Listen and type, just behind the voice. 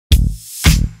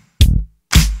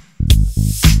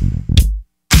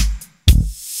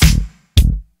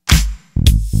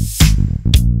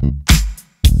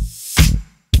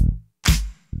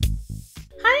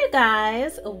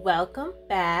Guys, welcome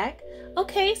back.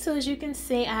 Okay, so as you can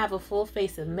see, I have a full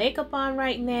face of makeup on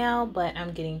right now, but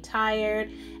I'm getting tired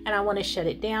and I want to shut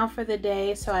it down for the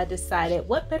day. So I decided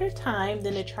what better time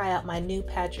than to try out my new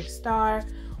Patrick Starrr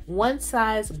One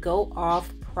Size Go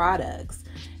Off products.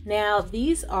 Now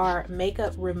these are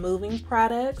makeup removing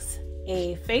products,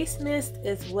 a face mist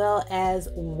as well as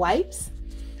wipes.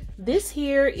 This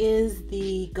here is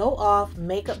the Go Off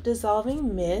Makeup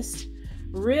Dissolving Mist.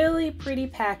 Really pretty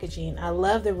packaging. I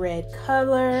love the red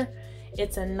color.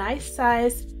 It's a nice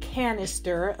size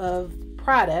canister of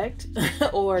product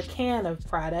or can of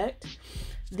product.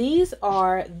 These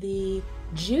are the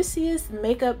Juiciest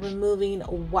makeup removing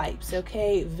wipes.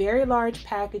 Okay, very large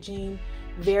packaging,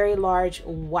 very large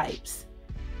wipes.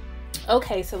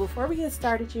 Okay, so before we get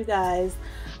started, you guys,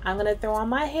 I'm gonna throw on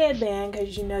my headband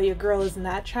because you know your girl is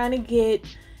not trying to get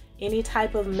any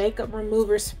type of makeup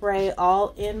remover spray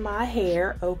all in my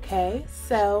hair. Okay,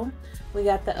 so we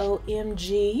got the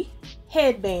OMG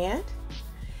headband,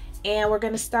 and we're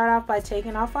going to start off by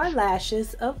taking off our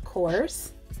lashes, of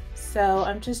course. So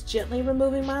I'm just gently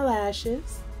removing my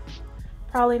lashes.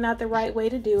 Probably not the right way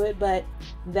to do it, but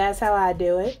that's how I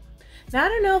do it. Now I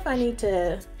don't know if I need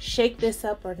to shake this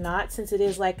up or not, since it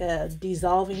is like a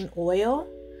dissolving oil,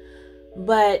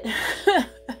 but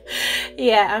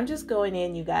yeah, I'm just going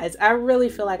in, you guys. I really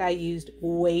feel like I used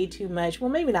way too much. Well,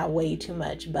 maybe not way too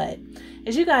much, but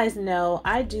as you guys know,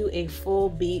 I do a full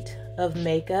beat of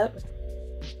makeup,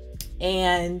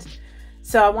 and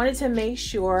so I wanted to make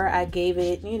sure I gave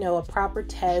it, you know, a proper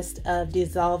test of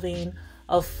dissolving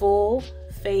a full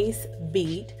face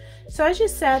beat. So I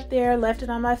just sat there, left it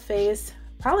on my face,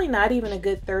 probably not even a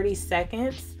good 30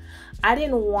 seconds. I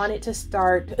didn't want it to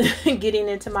start getting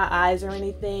into my eyes or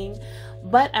anything,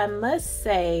 but I must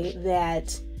say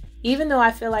that even though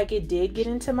I feel like it did get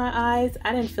into my eyes,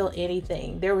 I didn't feel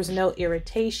anything. There was no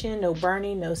irritation, no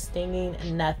burning, no stinging,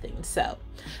 nothing. So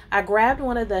I grabbed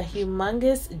one of the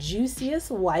humongous Juiciest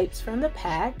wipes from the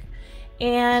pack,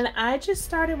 and I just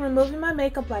started removing my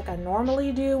makeup like I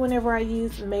normally do whenever I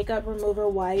use makeup remover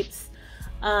wipes.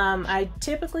 I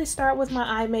typically start with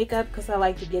my eye makeup because I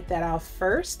like to get that off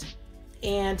first.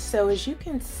 And so as you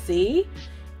can see,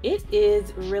 it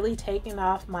is really taking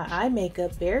off my eye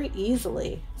makeup very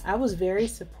easily. I was very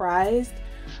surprised.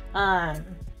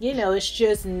 You know, it's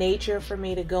just nature for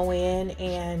me to go in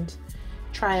and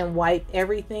try and wipe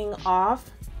everything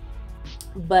off.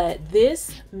 But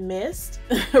this mist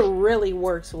really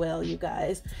works well, you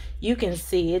guys. You can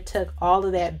see it took all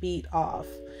of that beat off.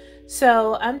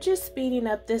 So I'm just speeding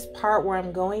up this part where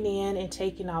I'm going in and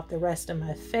taking off the rest of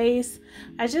my face.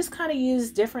 I just kind of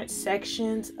used different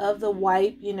sections of the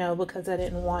wipe, you know, because I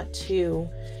didn't want to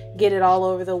get it all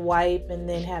over the wipe and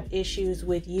then have issues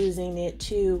with using it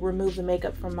to remove the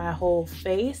makeup from my whole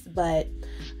face. But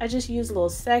I just used little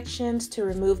sections to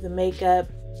remove the makeup,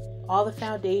 all the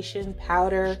foundation,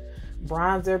 powder,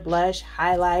 bronzer, blush,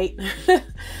 highlight,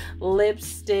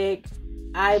 lipstick,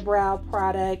 eyebrow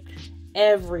product,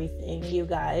 everything, you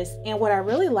guys. And what I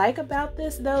really like about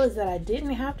this though is that I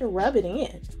didn't have to rub it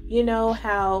in. You know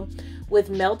how with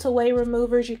melt away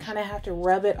removers you kind of have to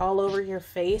rub it all over your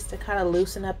face to kind of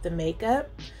loosen up the makeup,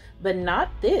 but not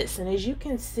this. And as you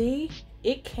can see,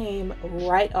 it came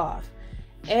right off.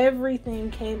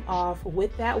 Everything came off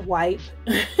with that wipe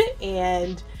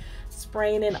and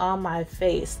spraying it on my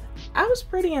face. I was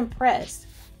pretty impressed.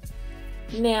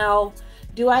 Now,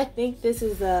 do I think this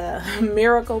is a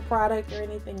miracle product or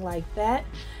anything like that?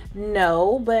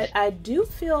 No, but I do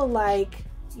feel like,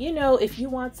 you know, if you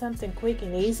want something quick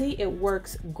and easy, it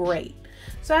works great.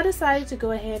 So I decided to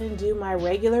go ahead and do my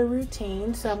regular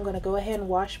routine. So I'm going to go ahead and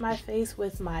wash my face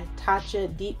with my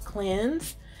Tatcha Deep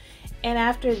Cleanse. And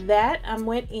after that, I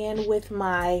went in with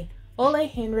my Ole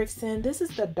Henriksen. This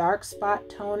is the Dark Spot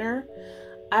Toner.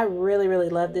 I really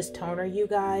love this toner, you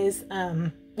guys.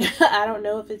 I don't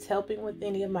know if it's helping with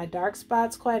any of my dark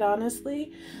spots, quite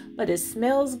honestly, but it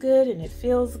smells good and it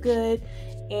feels good,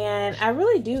 and I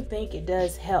really do think it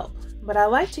does help. But I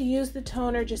like to use the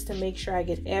toner just to make sure I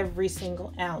get every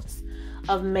single ounce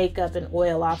of makeup and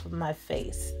oil off of my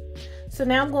face. So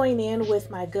now I'm going in with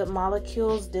my Good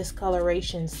Molecules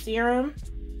Discoloration Serum,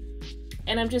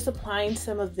 and I'm just applying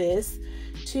some of this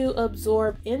to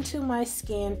absorb into my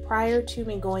skin prior to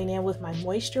me going in with my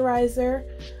moisturizer.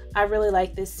 I really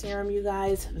like this serum, you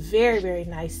guys. Very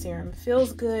nice serum.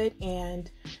 Feels good, and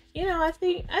you know, I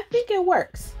think it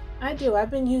works. I do.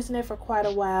 I've been using it for quite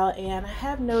a while, and I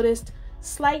have noticed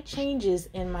slight changes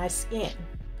in my skin.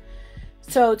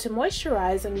 So to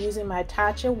moisturize, I'm using my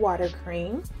Tatcha water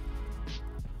cream,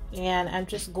 and I'm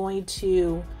just going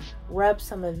to rub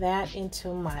some of that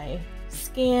into my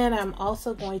skin, I'm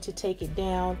also going to take it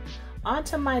down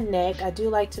onto my neck. I do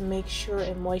like to make sure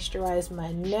and moisturize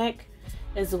my neck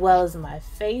as well as my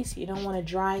face. You don't want a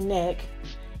dry neck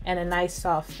and a nice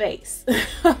soft face.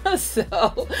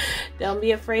 So don't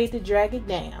be afraid to drag it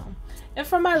down. And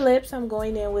for my lips, I'm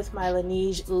going in with my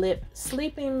Laneige Lip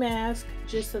Sleeping Mask,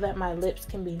 just so that my lips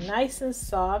can be nice and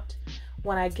soft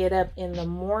when I get up in the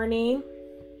morning.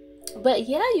 But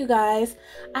yeah, you guys,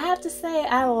 I have to say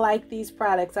I like these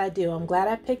products. I do. I'm glad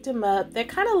I picked them up. They're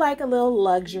kind of like a little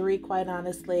luxury, quite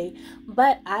honestly,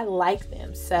 but I like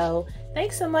them. So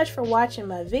thanks so much for watching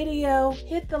my video.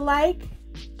 Hit the like.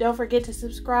 Don't forget to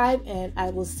subscribe, and I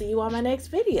will see you on my next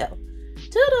video.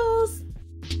 Toodles!